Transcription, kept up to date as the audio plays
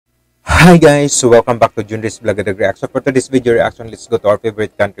Hi guys, so welcome back to Junrys Vlog and Reaction. For today's video reaction, let's go to our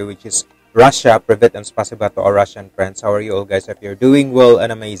favorite country, which is Russia. Privet and spasiba to our Russian friends. How are you all guys? If you're doing well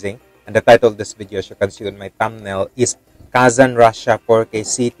and amazing. And the title of this video, as you can see on my thumbnail, is Kazan Russia 4K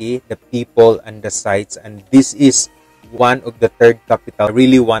City, the people and the sights. And this is one of the third capital I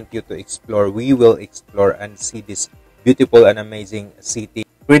really want you to explore. We will explore and see this beautiful and amazing city.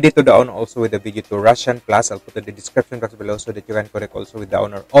 Credit to the owner also with the video to Russian Plus. I'll put in the description box below so that you can connect also with the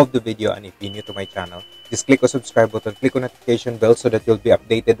owner of the video. And if you're new to my channel, just click on subscribe button, click on notification bell so that you'll be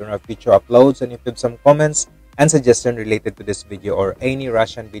updated on our future uploads. And if you have some comments and suggestions related to this video or any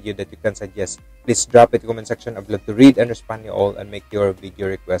Russian video that you can suggest, please drop it in the comment section. I'd love to read and respond to you all and make your video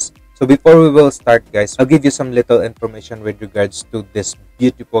request. So before we will start guys, I'll give you some little information with regards to this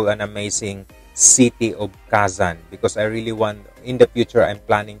beautiful and amazing city of Kazan, because I really want in the future I'm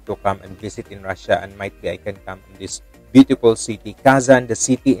planning to come and visit in Russia, and might be I can come in this beautiful city. Kazan, the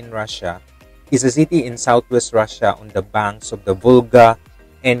city in Russia, is a city in southwest Russia on the banks of the Volga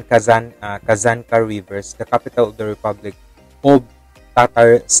and Kazanka rivers, the capital of the Republic of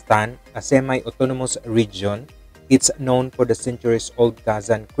Tatarstan, a semi-autonomous region. It's known for the centuries-old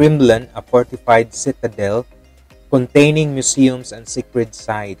Kazan Kremlin, a fortified citadel containing museums and sacred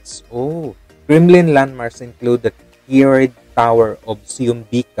sites. Kremlin landmarks include the tiered Tower of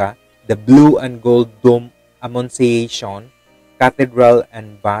Soyembika, the blue and gold dome Annunciation Cathedral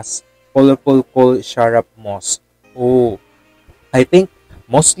and vast, colorful Kul Sharif Mosque. I think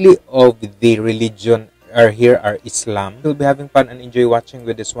mostly of the religion here are Islam. You'll be having fun and enjoy watching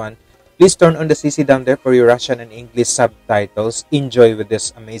with this one. Please turn on the CC down there for your Russian and English subtitles. Enjoy with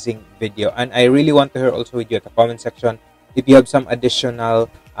this amazing video. And I really want to hear also with you at the comment section if you have some additional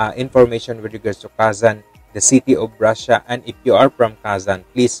information with regards to Kazan, the city of Russia, and if you are from Kazan,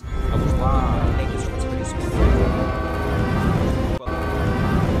 please. Thank you so much for this video.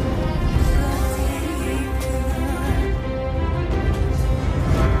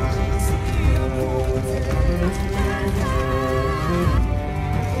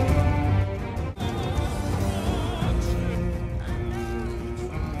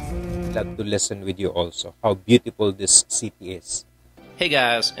 Love to listen with you also how beautiful this city is. Hey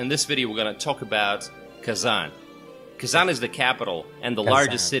guys, in this video we're going to talk about Kazan. Kazan is the capital and the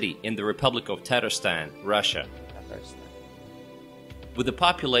largest city in the Republic of Tatarstan, Russia. With a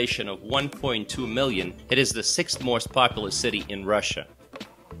population of 1.2 million, it is the sixth most populous city in Russia.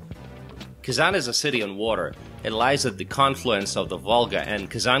 Kazan is a city on water. It lies at the confluence of the Volga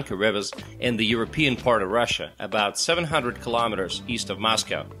and Kazanka rivers in the European part of Russia, about 700 kilometers east of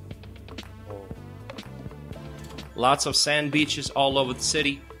Moscow. Lots of sand beaches all over the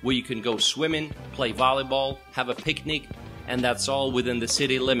city where you can go swimming, play volleyball, have a picnic, and that's all within the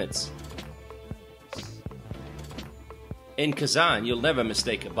city limits. In Kazan, you'll never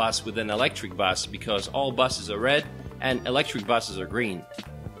mistake a bus with an electric bus because all buses are red and electric buses are green.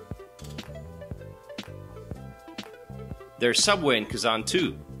 There's subway in Kazan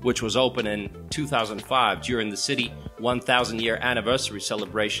too, which was opened in 2005 during the city 1000-year anniversary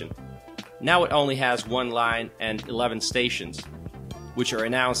celebration. Now it only has one line and 11 stations, which are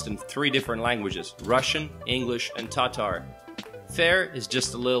announced in 3 different languages: Russian, English, and Tatar. Fare is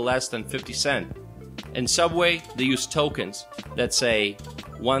just a little less than 50 cents. In subway, they use tokens that say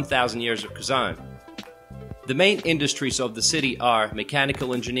 1000 years of Kazan. The main industries of the city are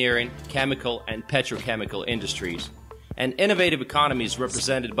mechanical engineering, chemical and petrochemical industries. An innovative economy is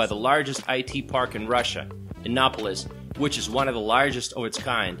represented by the largest IT park in Russia, Innopolis, which is one of the largest of its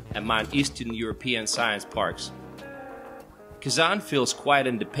kind among Eastern European science parks. Kazan feels quite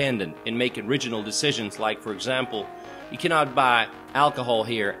independent in making regional decisions, like for example, you cannot buy alcohol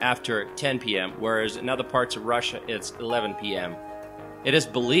here after 10 p.m. whereas in other parts of Russia it's 11 p.m. It is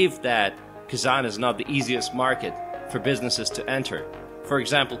believed that Kazan is not the easiest market for businesses to enter. For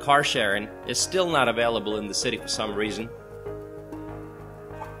example, car sharing is still not available in the city for some reason.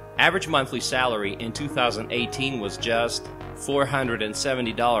 Average monthly salary in 2018 was just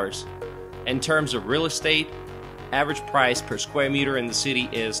 $470. In terms of real estate, average price per square meter in the city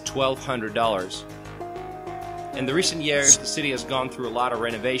is $1,200. In the recent years, the city has gone through a lot of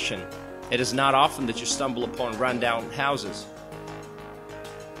renovation. It is not often that you stumble upon rundown houses.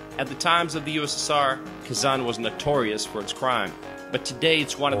 At the times of the USSR, Kazan was notorious for its crime, but today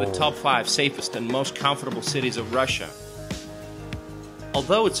it's one of the top 5 safest and most comfortable cities of Russia.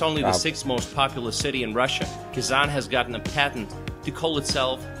 Although it's only the 6th most populous city in Russia, Kazan has gotten a patent to call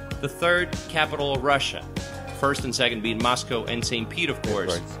itself the 3rd capital of Russia, 1st and 2nd being Moscow and St. Pete, of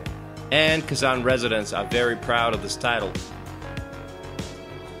course. And Kazan residents are very proud of this title.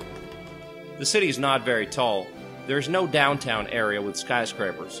 The city is not very tall. There is no downtown area with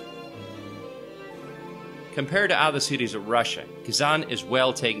skyscrapers. Compared to other cities of Russia, Kazan is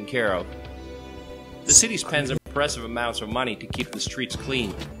well taken care of. The city spends impressive amounts of money to keep the streets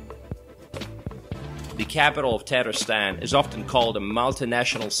clean. The capital of Tatarstan is often called a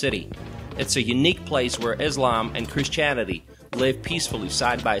multinational city. It's a unique place where Islam and Christianity live peacefully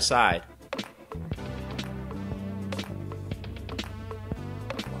side by side.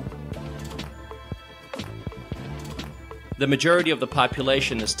 The majority of the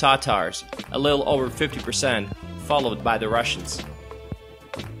population is Tatars, a little over 50%, followed by the Russians.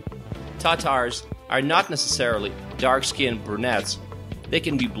 Tatars are not necessarily dark-skinned brunettes. They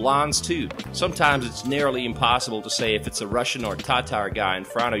can be blondes too. Sometimes it's nearly impossible to say if it's a Russian or Tatar guy in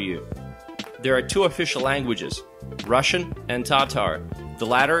front of you. There are two official languages, Russian and Tatar. The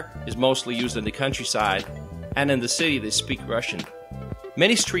latter is mostly used in the countryside, and in the city they speak Russian.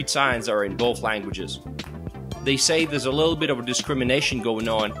 Many street signs are in both languages. They say there's a little bit of a discrimination going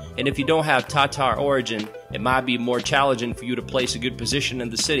on, and if you don't have Tatar origin, it might be more challenging for you to place a good position in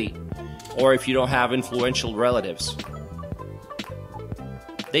the city, or if you don't have influential relatives.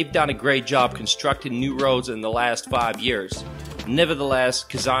 They've done a great job constructing new roads in the last 5 years. Nevertheless,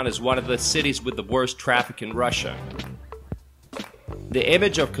 Kazan is one of the cities with the worst traffic in Russia. The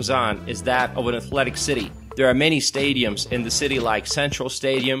image of Kazan is that of an athletic city. There are many stadiums in the city like Central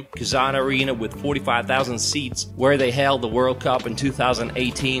Stadium, Kazan Arena with 45,000 seats where they held the World Cup in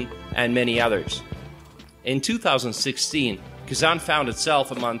 2018, and many others. In 2016, Kazan found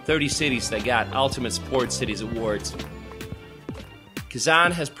itself among 30 cities that got Ultimate Sports Cities awards.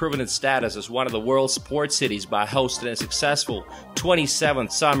 Kazan has proven its status as one of the world's sports cities by hosting a successful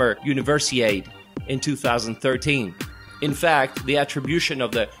 27th Summer Universiade in 2013. In fact, the attribution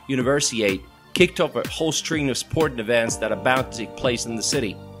of the Universiade kicked off a whole string of sporting events that are bound to take place in the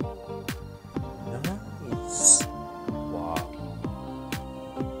city. Nice. Wow.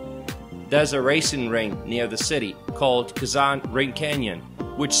 There's a racing ring near the city called Kazan Ring Canyon,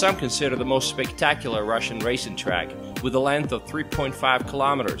 which some consider the most spectacular Russian racing track, with a length of 3.5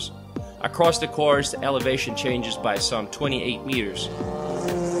 kilometers. Across the course, the elevation changes by some 28 meters.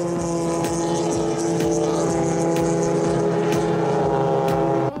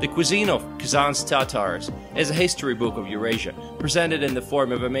 The cuisine of Kazan's Tatars is a history book of Eurasia, presented in the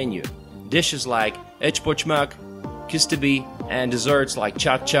form of a menu. Dishes like echpochmak, kistabi, and desserts like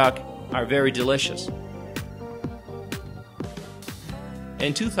chak-chak are very delicious.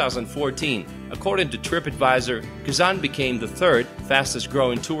 In 2014, according to TripAdvisor, Kazan became the third fastest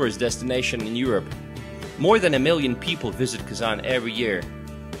growing tourist destination in Europe. More than 1 million people visit Kazan every year.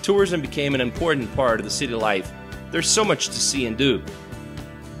 Tourism became an important part of the city life. There's so much to see and do.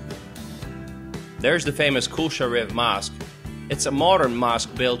 There's the famous Kul Sharif Mosque. It's a modern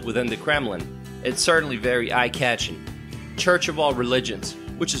mosque built within the Kremlin. It's certainly very eye-catching. Church of all religions,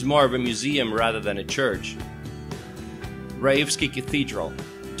 which is more of a museum rather than a church. Annunciation Cathedral,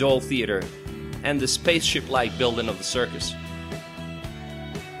 Dole Theater, and the spaceship-like building of the circus.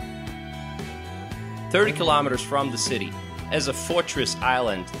 30 kilometers from the city is a fortress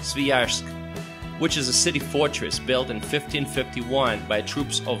island, Sviazhsk, which is a city fortress built in 1551 by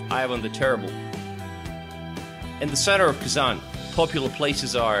troops of Ivan the Terrible. In the center of Kazan, popular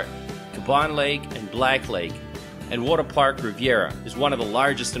places are Kaban Lake and Black Lake, and Water Park Riviera is one of the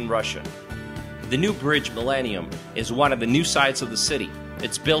largest in Russia. The new bridge Millennium is one of the new sights of the city.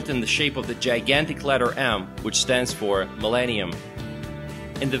 It's built in the shape of the gigantic letter M, which stands for Millennium.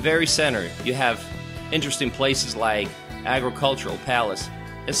 In the very center, you have interesting places like Agricultural Palace,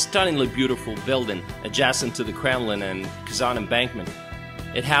 a stunningly beautiful building adjacent to the Kremlin and Kazan Embankment.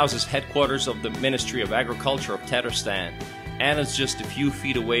 It houses headquarters of the Ministry of Agriculture of Tatarstan, and is just a few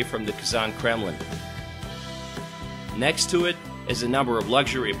feet away from the Kazan Kremlin. Next to it is a number of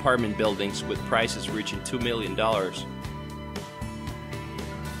luxury apartment buildings with prices reaching $2 million.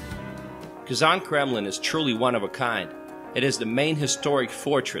 Kazan Kremlin is truly one of a kind. It is the main historic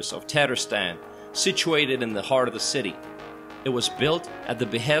fortress of Tatarstan, situated in the heart of the city. It was built at the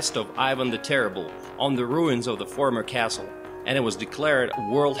behest of Ivan the Terrible on the ruins of the former castle, and it was declared a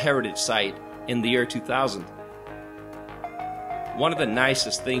World Heritage Site in the year 2000. One of the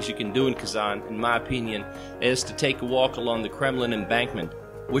nicest things you can do in Kazan, in my opinion, is to take a walk along the Kremlin embankment,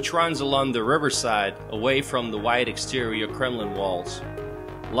 which runs along the riverside away from the wide exterior Kremlin walls.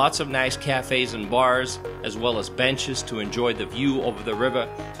 Lots of nice cafes and bars, as well as benches to enjoy the view over the river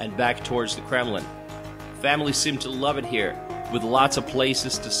and back towards the Kremlin. Families seem to love it here, with lots of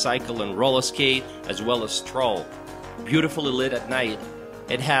places to cycle and roller skate, as well as stroll. Beautifully lit at night,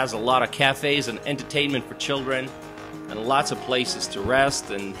 it has a lot of cafes and entertainment for children, and lots of places to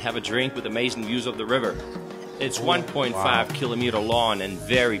rest and have a drink with amazing views of the river. It's 1.5 kilometer long and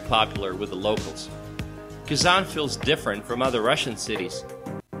very popular with the locals. Kazan feels different from other Russian cities.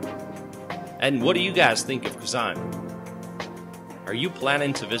 And what do you guys think of Kazan? Are you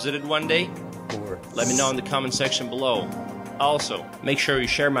planning to visit it one day? Let me know in the comment section below. Also, make sure you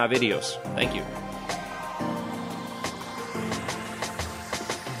share my videos. Thank you.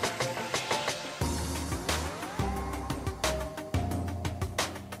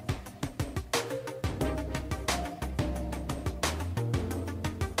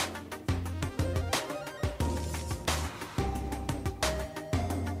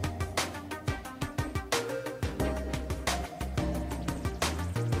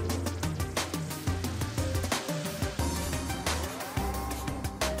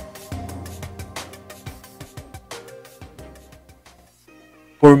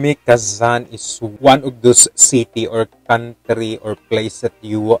 For me, Kazan is one of those city or country or place that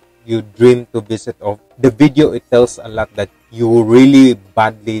you dream to visit of. The video, it tells a lot that you really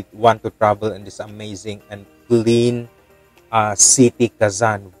badly want to travel in this amazing and clean city,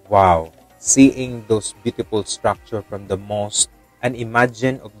 Kazan. Wow. Seeing those beautiful structure from the mosque, and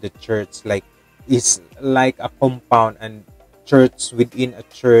imagine of the church, like it's like a compound and church within a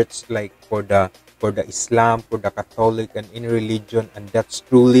church, like for the Islam, for the Catholic, and in religion, and that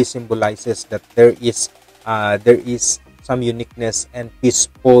truly symbolizes that there is some uniqueness and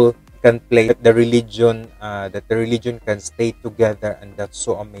peaceful can play that the religion can stay together, and that's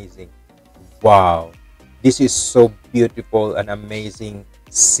so amazing. Wow, this is so beautiful and amazing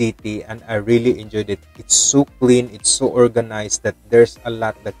city, and I really enjoyed it. It's so clean, it's so organized that there's a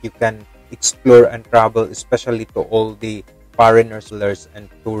lot that you can explore and travel, especially to all the foreigners and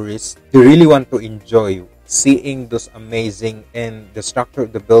tourists. They really want to enjoy seeing those amazing and the structure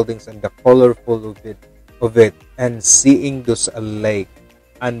of the buildings and the colorful of it, and seeing those lake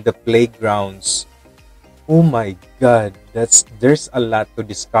and the playgrounds. Oh my god, there's a lot to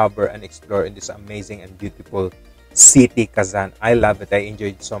discover and explore in this amazing and beautiful city, Kazan. I love it. I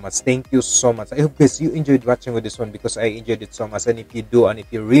enjoyed it so much. Thank you so much. I hope guys you enjoyed watching with this one, because I enjoyed it so much. And if you do, and if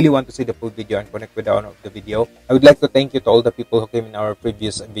you really want to see the full video and connect with the owner of the video, I would like to thank you to all the people who came in our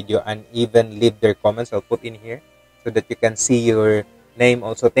previous video and even leave their comments. I'll put in here so that you can see your name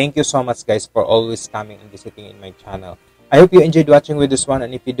also. Thank you so much guys for always coming and visiting in my channel. I hope you enjoyed watching with this one,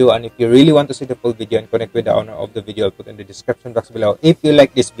 and if you do, and if you really want to see the full video and connect with the owner of the video, I'll put in the description box below. If you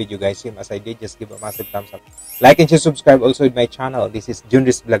like this video guys, same as I did, just give a massive thumbs up. Like and share, subscribe also with my channel. This is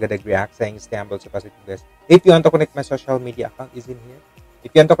Junrys React, saying stay humble, so positive guys. If you want to connect my social media account, is in here.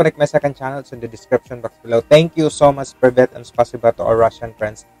 If you want to connect my second channel, it's in the description box below. Thank you so much, Privet and Spasiba to our Russian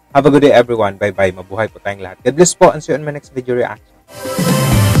friends. Have a good day everyone. Bye bye. Mabuhay po tayong lahat. God bless po, and see you on my next video reaction.